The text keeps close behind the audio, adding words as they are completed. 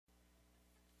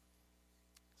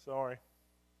Sorry.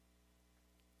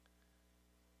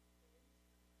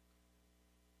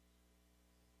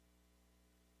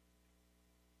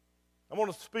 I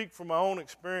want to speak from my own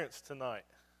experience tonight.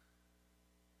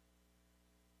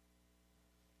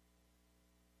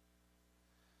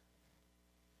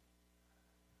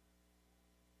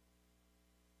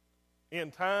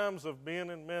 In times of being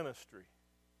in ministry,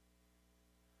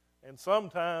 and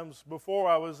sometimes before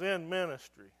I was in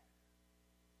ministry,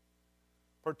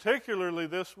 particularly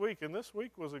this week, and this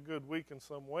week was a good week in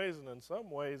some ways, and in some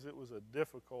ways it was a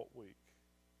difficult week.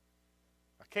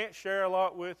 I can't share a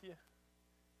lot with you,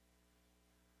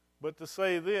 but to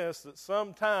say this, that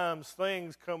sometimes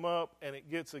things come up and it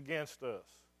gets against us.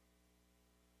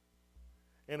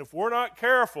 And if we're not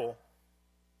careful,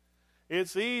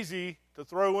 it's easy to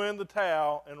throw in the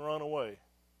towel and run away.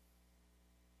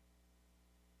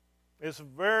 It's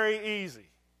very easy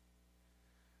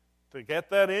to get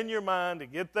that in your mind, to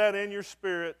get that in your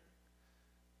spirit.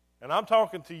 And I'm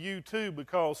talking to you too,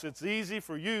 because it's easy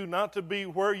for you not to be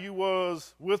where you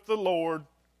was with the Lord.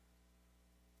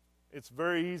 It's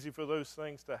very easy for those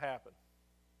things to happen.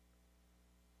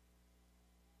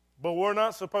 But we're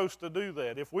not supposed to do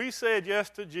that. If we said yes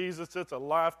to Jesus, it's a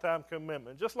lifetime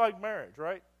commitment, just like marriage,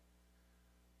 right?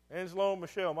 Angelo and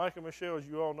Michelle, Mike and Michelle, as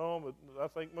you all know them, but I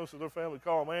think most of their family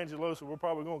call him Angelo, so we're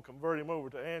probably going to convert him over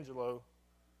to Angelo,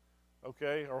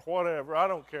 okay, or whatever. I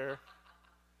don't care.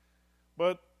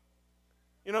 But,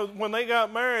 you know, when they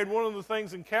got married, one of the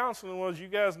things in counseling was you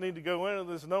guys need to go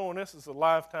into this knowing this is a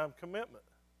lifetime commitment.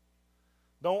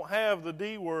 Don't have the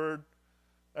D word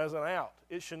as an out.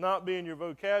 It should not be in your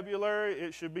vocabulary.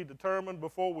 It should be determined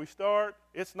before we start.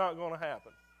 It's not going to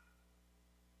happen.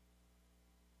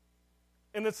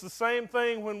 And it's the same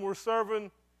thing when we're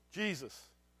serving Jesus.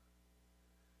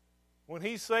 When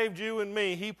He saved you and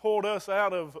me, He pulled us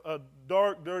out of a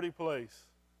dark, dirty place.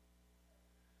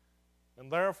 And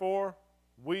therefore,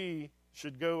 we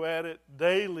should go at it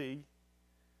daily.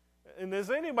 And does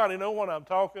anybody know what I'm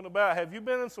talking about? Have you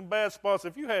been in some bad spots?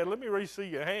 If you had, let me see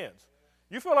your hands.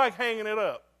 You feel like hanging it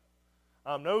up.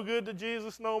 I'm no good to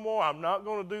Jesus no more. I'm not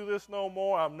going to do this no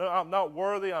more. I'm not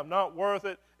worthy. I'm not worth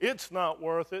it. It's not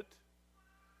worth it.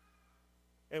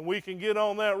 And we can get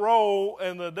on that roll,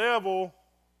 and the devil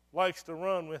likes to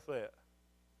run with that.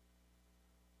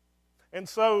 And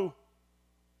so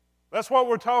that's what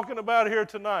we're talking about here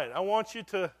tonight. I want you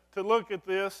to look at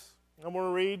this. I'm going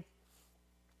to read.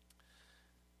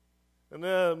 And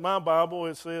then my Bible,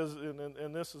 it says,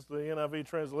 and this is the NIV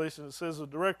translation, it says, the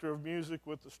director of music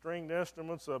with the stringed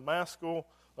instruments, a maskil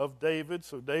of David.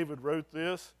 So David wrote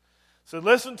this. It said,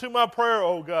 listen to my prayer,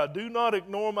 O God. Do not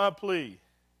ignore my plea.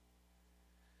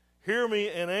 Hear me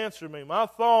and answer me. My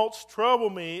thoughts trouble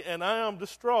me, and I am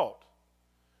distraught.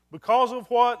 Because of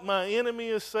what my enemy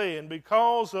is saying,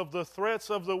 because of the threats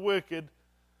of the wicked,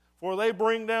 for they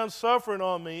bring down suffering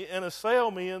on me and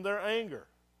assail me in their anger.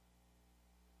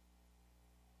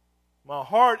 My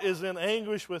heart is in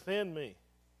anguish within me.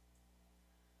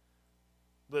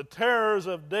 The terrors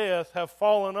of death have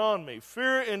fallen on me.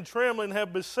 Fear and trembling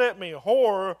have beset me.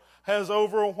 Horror has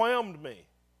overwhelmed me.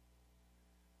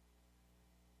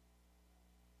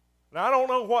 Now, I don't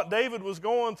know what David was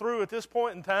going through at this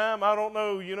point in time. I don't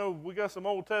know, we got some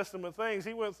Old Testament things.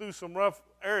 He went through some rough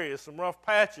areas, some rough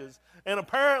patches. And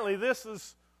apparently this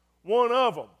is one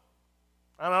of them.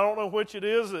 And I don't know which it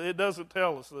is. It doesn't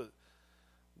tell us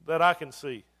that I can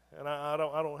see. And I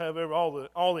don't have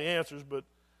all the answers,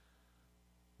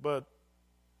 but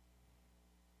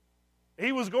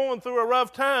he was going through a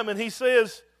rough time, and he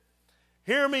says,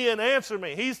 hear me and answer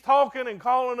me. He's talking and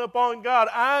calling upon God.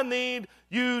 I need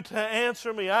you to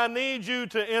answer me. I need you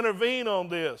to intervene on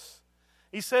this.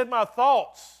 He said, my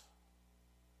thoughts,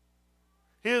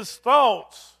 his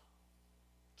thoughts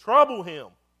trouble him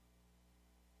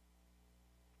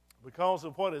because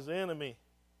of what his enemy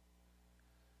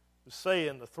is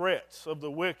saying, the threats of the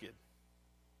wicked.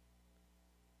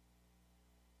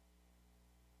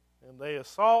 And they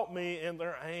assault me in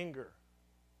their anger.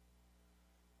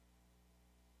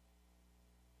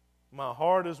 My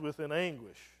heart is within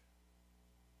anguish.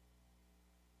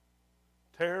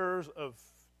 Terrors of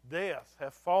death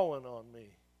have fallen on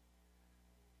me.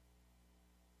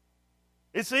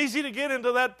 It's easy to get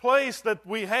into that place that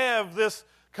we have this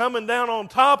coming down on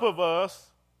top of us.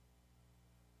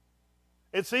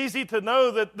 It's easy to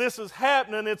know that this is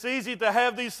happening. It's easy to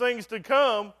have these things to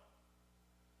come.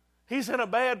 He's in a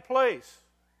bad place.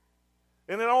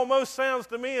 And it almost sounds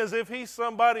to me as if he's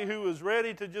somebody who is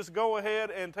ready to just go ahead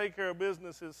and take care of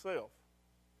business himself.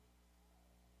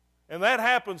 And that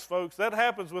happens, folks. That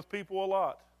happens with people a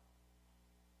lot.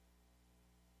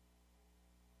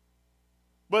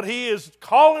 But he is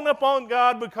calling upon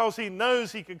God because he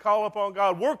knows he can call upon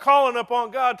God. We're calling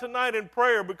upon God tonight in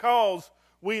prayer because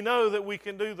we know that we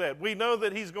can do that. We know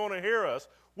that he's going to hear us.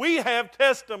 We have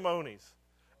testimonies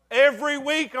every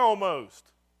week almost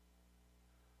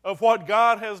of what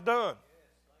God has done.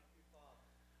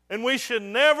 And we should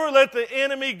never let the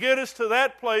enemy get us to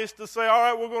that place to say, all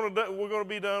right, we're going to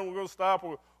be done, we're going to stop,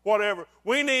 or whatever.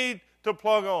 We need to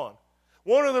plug on.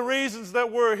 One of the reasons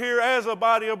that we're here as a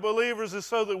body of believers is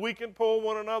so that we can pull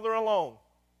one another along.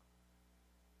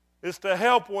 It's to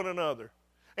help one another.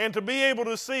 And to be able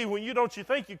to see when you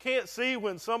think you can't see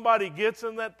when somebody gets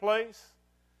in that place?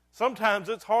 Sometimes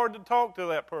it's hard to talk to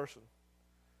that person.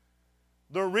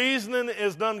 The reasoning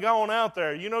is done gone out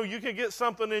there. You know, you can get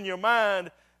something in your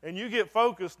mind and you get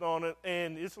focused on it,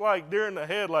 and it's like during the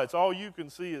headlights, all you can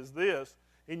see is this,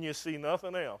 and you see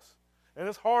nothing else. And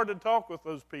it's hard to talk with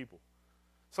those people.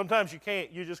 Sometimes you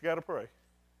can't, you just got to pray.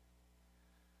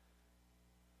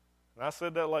 And I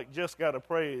said that like just got to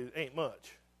pray, it ain't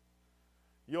much.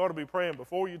 You ought to be praying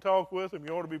before you talk with them.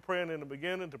 You ought to be praying in the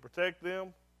beginning to protect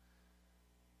them.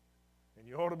 And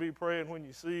you ought to be praying when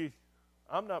you see,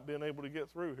 I'm not being able to get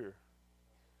through here.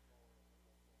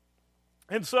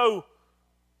 And so,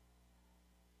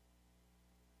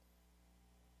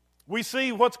 we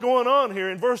see what's going on here.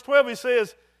 In verse 12 he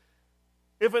says,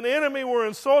 if an enemy were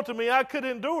insulting me, I could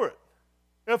endure it.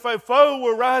 If a foe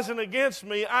were rising against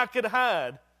me, I could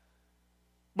hide.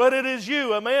 But it is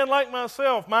you, a man like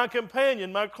myself, my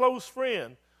companion, my close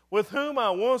friend, with whom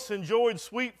I once enjoyed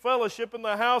sweet fellowship in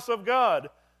the house of God,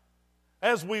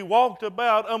 as we walked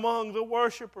about among the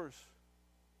worshipers.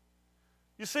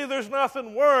 You see, there's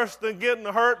nothing worse than getting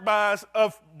hurt by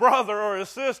a brother or a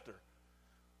sister.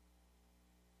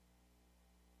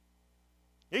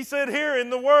 He said here in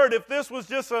the Word, if this was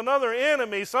just another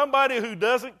enemy, somebody who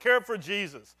doesn't care for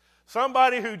Jesus,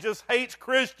 somebody who just hates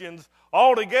Christians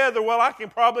altogether, well, I can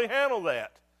probably handle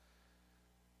that.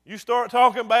 You start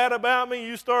talking bad about me,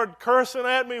 you start cursing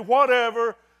at me,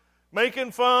 whatever,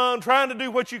 making fun, trying to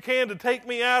do what you can to take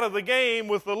me out of the game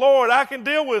with the Lord, I can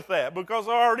deal with that because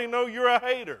I already know you're a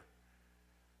hater.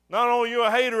 Not only are you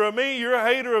a hater of me, you're a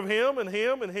hater of him and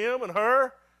him and him and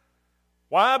her.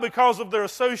 Why? Because of their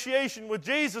association with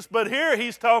Jesus. But here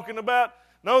he's talking about,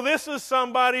 no, this is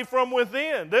somebody from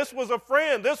within. This was a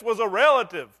friend. This was a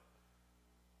relative.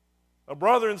 A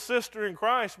brother and sister in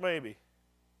Christ, maybe.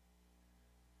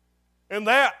 And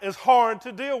that is hard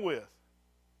to deal with.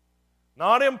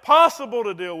 Not impossible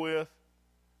to deal with,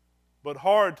 but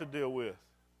hard to deal with.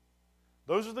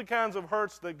 Those are the kinds of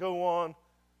hurts that go on.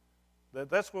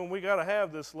 That's when we got to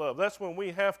have this love. That's when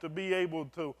we have to be able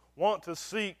to want to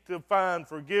seek to find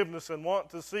forgiveness and want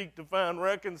to seek to find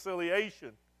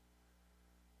reconciliation.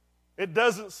 It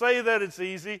doesn't say that it's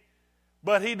easy,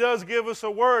 but he does give us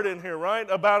a word in here, right,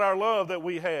 about our love that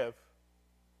we have.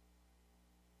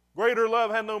 Greater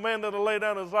love had no man that'll lay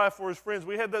down his life for his friends.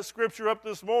 We had that scripture up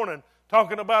this morning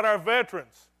talking about our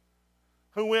veterans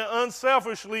who went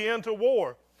unselfishly into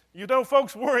war. You know,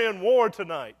 folks, we're in war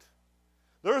tonight.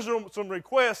 There's some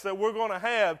requests that we're going to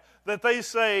have that they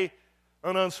say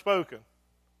are unspoken.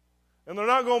 And they're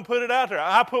not going to put it out there.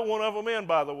 I put one of them in,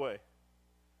 by the way.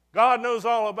 God knows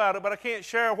all about it, but I can't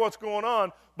share what's going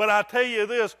on. But I tell you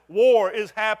this, war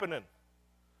is happening.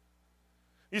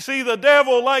 You see, the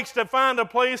devil likes to find a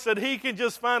place that he can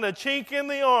just find a chink in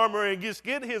the armor and just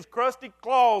get his crusty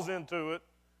claws into it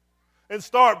and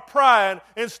start prying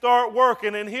and start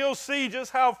working, and he'll see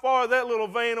just how far that little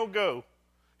vein will go.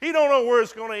 He don't know where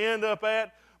it's going to end up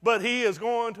at, but he is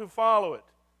going to follow it.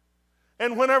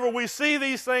 And whenever we see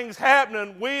these things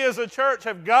happening, we as a church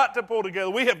have got to pull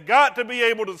together. We have got to be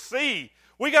able to see.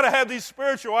 We got to have these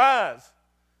spiritual eyes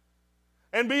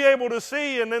and be able to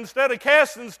see. And instead of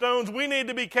casting stones, we need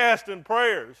to be casting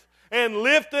prayers and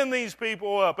lifting these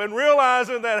people up and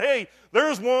realizing that, hey,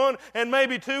 there's one and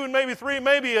maybe two and maybe three,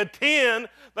 maybe a 10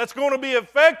 that's going to be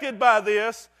affected by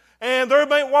this, and they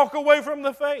may walk away from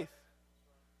the faith.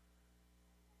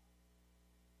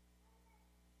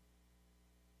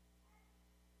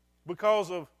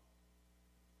 Because of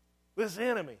this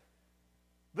enemy,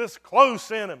 this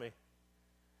close enemy.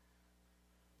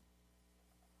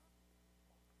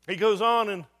 He goes on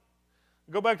and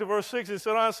go back to verse 6. He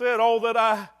said, I said, oh, that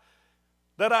I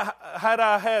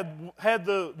had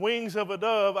the wings of a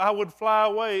dove, I would fly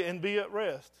away and be at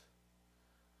rest.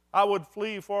 I would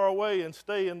flee far away and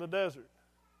stay in the desert.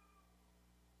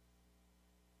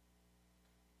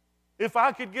 If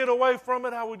I could get away from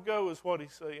it, I would go, is what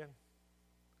he's saying.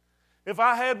 If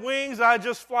I had wings, I'd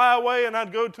just fly away and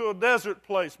I'd go to a desert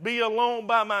place, be alone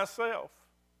by myself.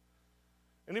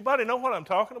 Anybody know what I'm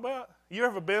talking about? You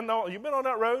been on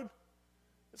that road?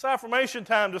 It's affirmation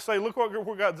time to say, look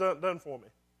what God's done for me.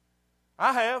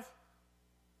 I have.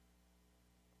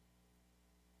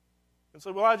 And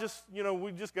so, well,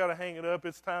 we just got to hang it up.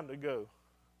 It's time to go.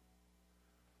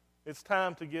 It's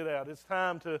time to get out. It's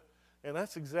time to, and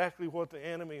that's exactly what the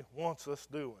enemy wants us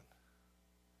doing.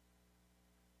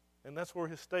 And that's where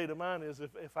his state of mind is.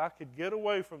 If I could get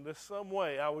away from this some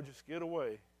way, I would just get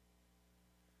away.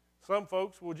 Some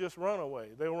folks will just run away.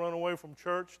 They'll run away from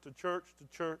church to church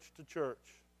to church to church.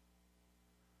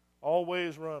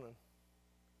 Always running.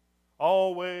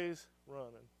 Always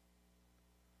running.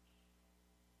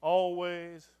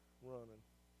 Always running.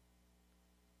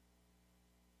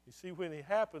 You see, when it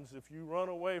happens, if you run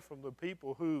away from the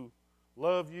people who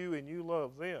love you and you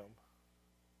love them,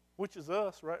 which is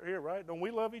us right here, right? Don't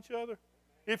we love each other?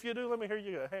 If you do, let me hear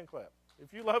you get a hand clap.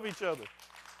 If you love each other.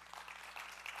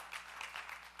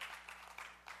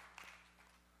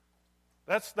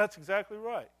 That's exactly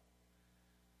right.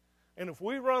 And if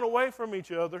we run away from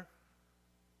each other,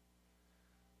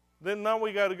 then now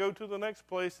we got to go to the next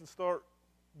place and start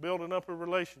building up a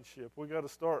relationship. We got to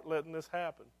start letting this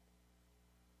happen.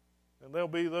 And there'll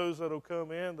be those that'll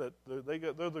come in that they're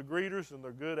the greeters and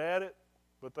they're good at it,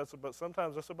 but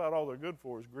sometimes that's about all they're good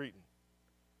for is greeting.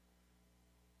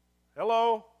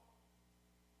 Hello.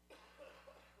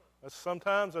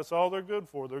 Sometimes that's all they're good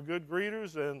for. They're good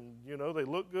greeters, and they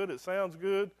look good, it sounds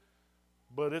good,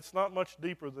 but it's not much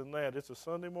deeper than that. It's a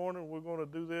Sunday morning, we're going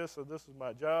to do this, and this is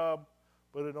my job,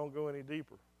 but it don't go any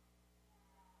deeper.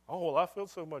 Oh, well, I feel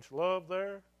so much love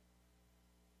there.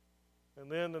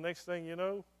 And then the next thing you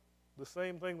know, the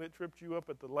same thing that tripped you up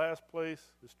at the last place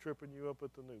is tripping you up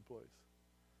at the new place.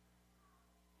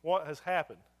 What has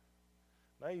happened?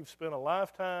 Now you've spent a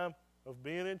lifetime of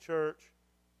being in church,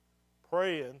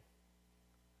 praying,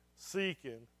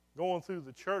 seeking, going through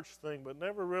the church thing, but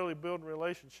never really building a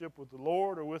relationship with the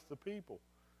Lord or with the people.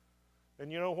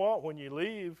 And you know what? When you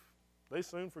leave, they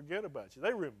soon forget about you.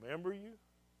 They remember you.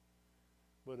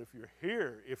 But if you're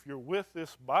here, if you're with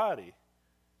this body,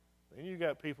 then you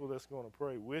got people that's going to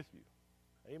pray with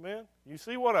you. Amen? You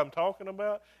see what I'm talking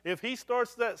about? If he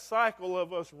starts that cycle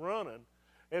of us running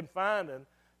and finding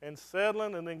and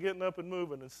settling and then getting up and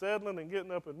moving and settling and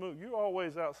getting up and moving, you're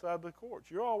always outside the courts.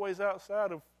 You're always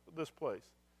outside of this place.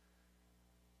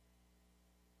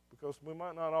 Because we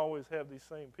might not always have these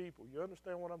same people. You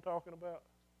understand what I'm talking about?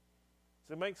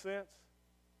 Does it make sense?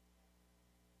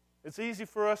 It's easy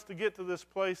for us to get to this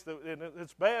place, and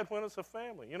it's bad when it's a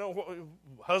family.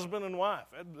 Husband and wife,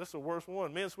 that's the worst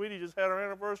one. Me and Sweetie just had our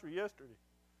anniversary yesterday.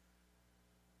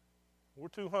 We're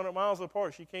 200 miles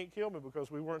apart. She can't kill me because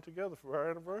we weren't together for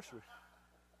our anniversary.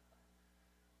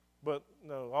 But,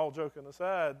 no, all joking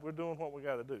aside, we're doing what we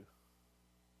got to do.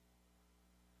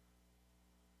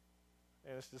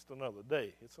 And it's just another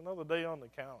day. It's another day on the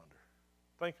calendar.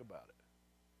 Think about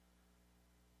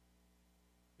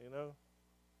it.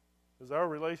 Is our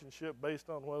relationship based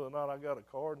on whether or not I got a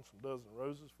card and some dozen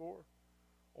roses for her?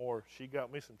 Or she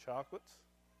got me some chocolates?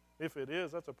 If it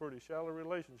is, that's a pretty shallow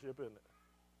relationship, isn't it?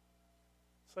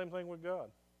 Same thing with God.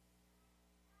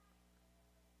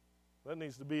 That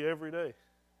needs to be every day.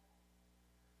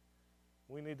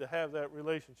 We need to have that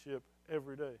relationship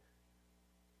every day.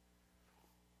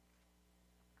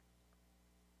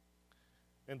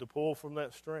 And to pull from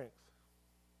that strength.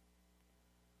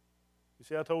 You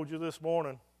see, I told you this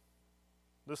morning,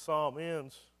 this psalm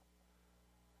ends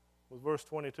with verse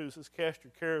 22. It says, cast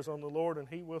your cares on the Lord and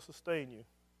he will sustain you.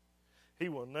 He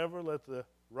will never let the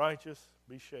righteous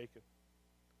be shaken.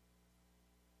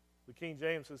 The King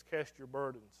James says, cast your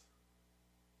burdens.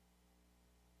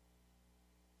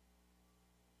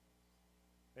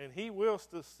 And he will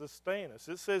sustain us.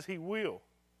 It says he will.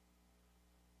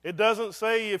 It doesn't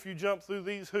say if you jump through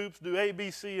these hoops, do A, B,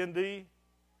 C, and D.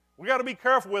 We got to be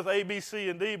careful with A, B, C,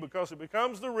 and D because it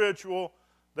becomes the ritual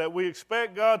that we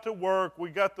expect God to work. We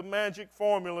got the magic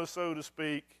formula, so to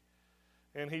speak.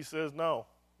 And he says, no,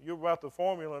 you're about the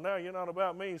formula now. You're not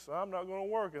about me, so I'm not going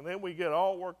to work. And then we get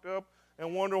all worked up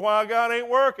and wonder why God ain't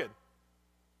working.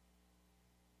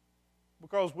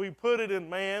 Because we put it in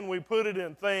man, we put it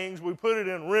in things, we put it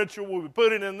in ritual, we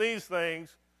put it in these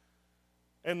things,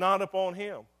 and not upon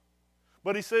him.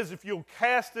 But he says if you'll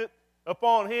cast it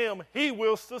upon him, he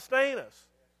will sustain us.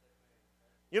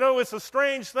 It's a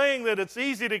strange thing that it's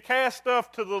easy to cast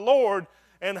stuff to the Lord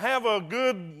and have a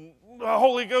good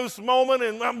Holy Ghost moment,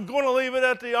 and I'm going to leave it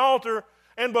at the altar,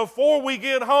 and before we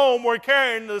get home, we're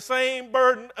carrying the same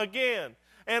burden again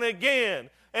and again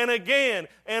and again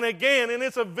and again, and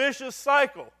it's a vicious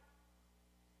cycle.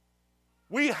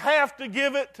 We have to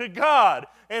give it to God,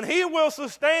 and he will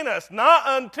sustain us, not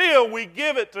until we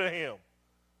give it to him.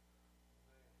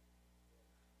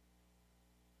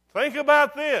 Think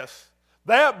about this.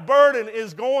 That burden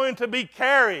is going to be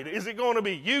carried. Is it going to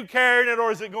be you carrying it,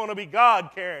 or is it going to be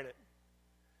God carrying it?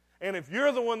 And if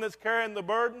you're the one that's carrying the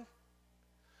burden,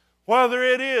 whether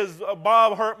it is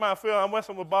Bob hurt my feelings, I'm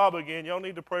messing with Bob again. Y'all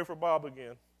need to pray for Bob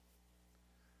again.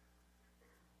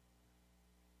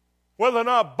 Whether or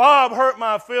not Bob hurt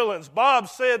my feelings, Bob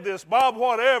said this, Bob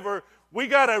whatever, we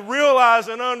got to realize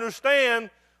and understand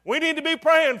we need to be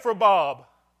praying for Bob.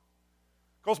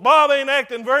 Because Bob ain't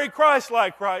acting very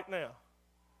Christ-like right now.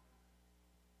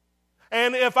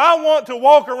 And if I want to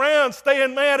walk around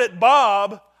staying mad at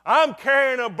Bob, I'm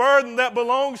carrying a burden that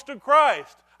belongs to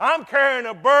Christ. I'm carrying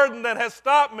a burden that has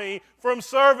stopped me from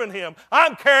serving Him.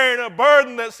 I'm carrying a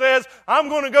burden that says, I'm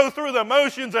going to go through the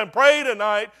motions and pray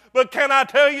tonight, but can I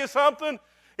tell you something?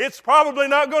 It's probably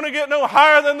not going to get no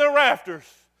higher than the rafters.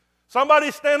 Somebody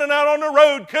standing out on the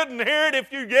road couldn't hear it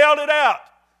if you yelled it out.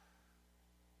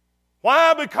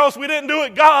 Why? Because we didn't do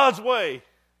it God's way.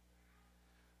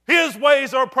 His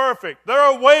ways are perfect.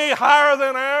 They're way higher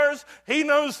than ours. He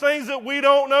knows things that we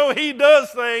don't know. He does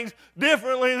things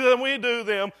differently than we do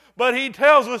them. But He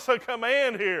tells us a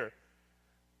command here.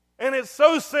 And it's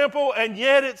so simple, and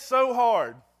yet it's so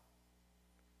hard.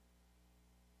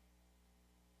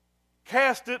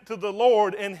 Cast it to the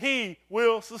Lord, and He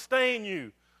will sustain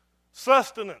you.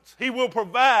 Sustenance. He will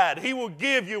provide. He will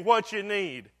give you what you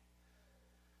need.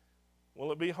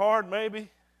 Will it be hard? Maybe.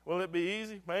 Will it be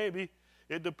easy? Maybe.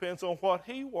 It depends on what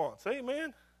He wants.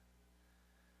 Amen?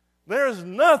 There's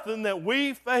nothing that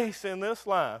we face in this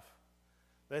life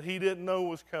that He didn't know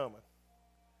was coming.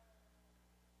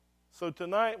 So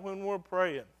tonight when we're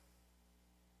praying,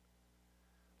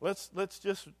 let's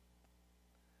just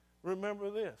remember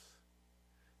this.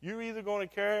 You're either going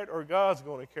to carry it or God's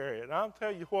going to carry it. And I'll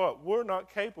tell you what, we're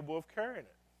not capable of carrying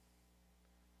it.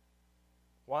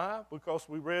 Why? Because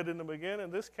we read in the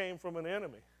beginning, this came from an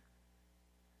enemy.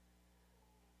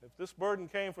 If this burden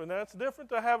came from that, it's different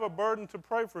to have a burden to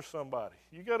pray for somebody.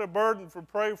 You got a burden for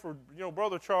pray for,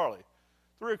 Brother Charlie,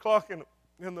 3 o'clock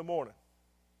in the morning.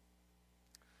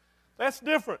 That's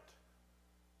different.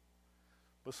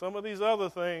 But some of these other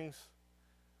things,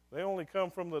 they only come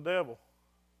from the devil.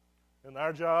 And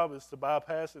our job is to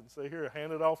bypass it and say, here,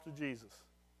 hand it off to Jesus.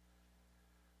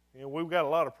 We've got a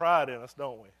lot of pride in us,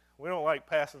 don't we? We don't like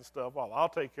passing stuff off. I'll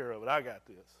take care of it. I got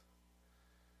this.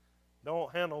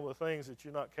 Don't handle the things that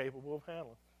you're not capable of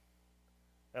handling.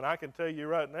 And I can tell you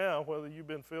right now, whether you've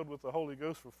been filled with the Holy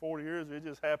Ghost for 40 years, or it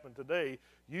just happened today,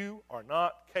 you are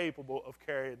not capable of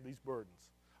carrying these burdens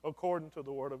according to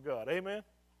the Word of God. Amen?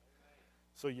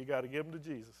 So you got to give them to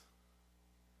Jesus.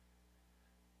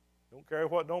 Don't carry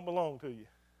what don't belong to you.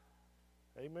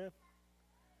 Amen?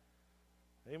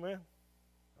 Amen?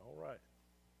 All right.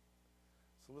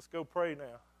 So let's go pray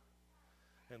now.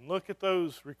 And look at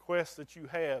those requests that you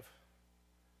have.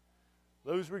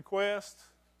 Those requests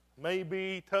may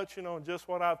be touching on just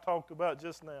what I've talked about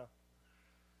just now.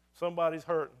 Somebody's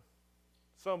hurting.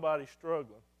 Somebody's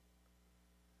struggling.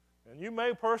 And you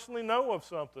may personally know of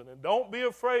something. And don't be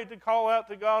afraid to call out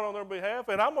to God on their behalf.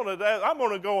 And I'm going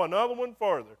to go another one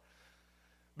further.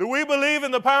 Do we believe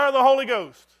in the power of the Holy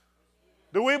Ghost?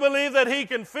 Do we believe that He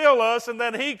can fill us and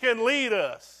that He can lead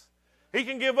us? He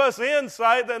can give us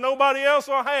insight that nobody else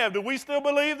will have. Do we still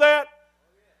believe that?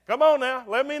 Come on now,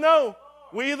 let me know.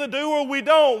 We either do or we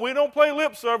don't. We don't play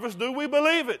lip service. Do we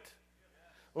believe it?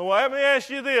 Well, let me ask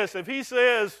you this. If He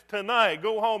says tonight,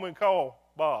 go home and call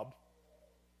Bob,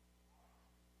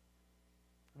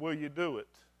 will you do it?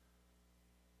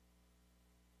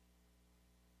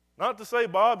 Not to say,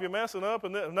 Bob, you're messing up.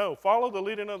 No, follow the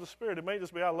leading of the Spirit. It may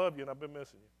just be, I love you and I've been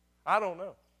missing you. I don't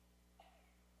know.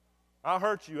 I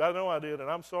hurt you. I know I did, and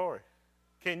I'm sorry.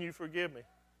 Can you forgive me?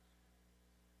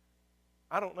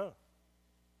 I don't know.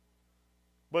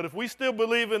 But if we still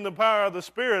believe in the power of the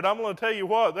Spirit, I'm going to tell you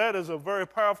what, that is a very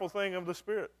powerful thing of the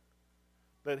Spirit,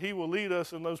 that He will lead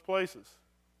us in those places.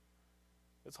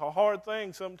 It's a hard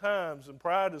thing sometimes, and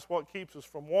pride is what keeps us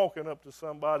from walking up to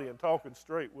somebody and talking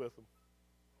straight with them.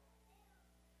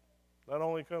 That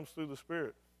only comes through the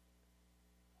Spirit.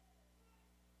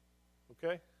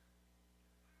 Okay?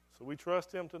 So we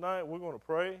trust Him tonight. We're going to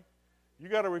pray. You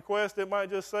got a request that might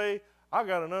just say, I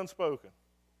got an unspoken.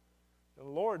 And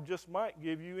the Lord just might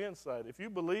give you insight. If you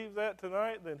believe that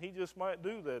tonight, then He just might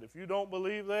do that. If you don't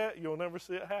believe that, you'll never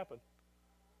see it happen.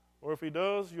 Or if He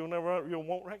does, you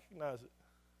won't recognize it.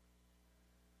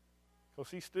 Because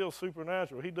He's still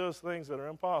supernatural. He does things that are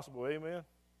impossible. Amen?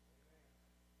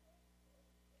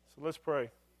 So let's pray.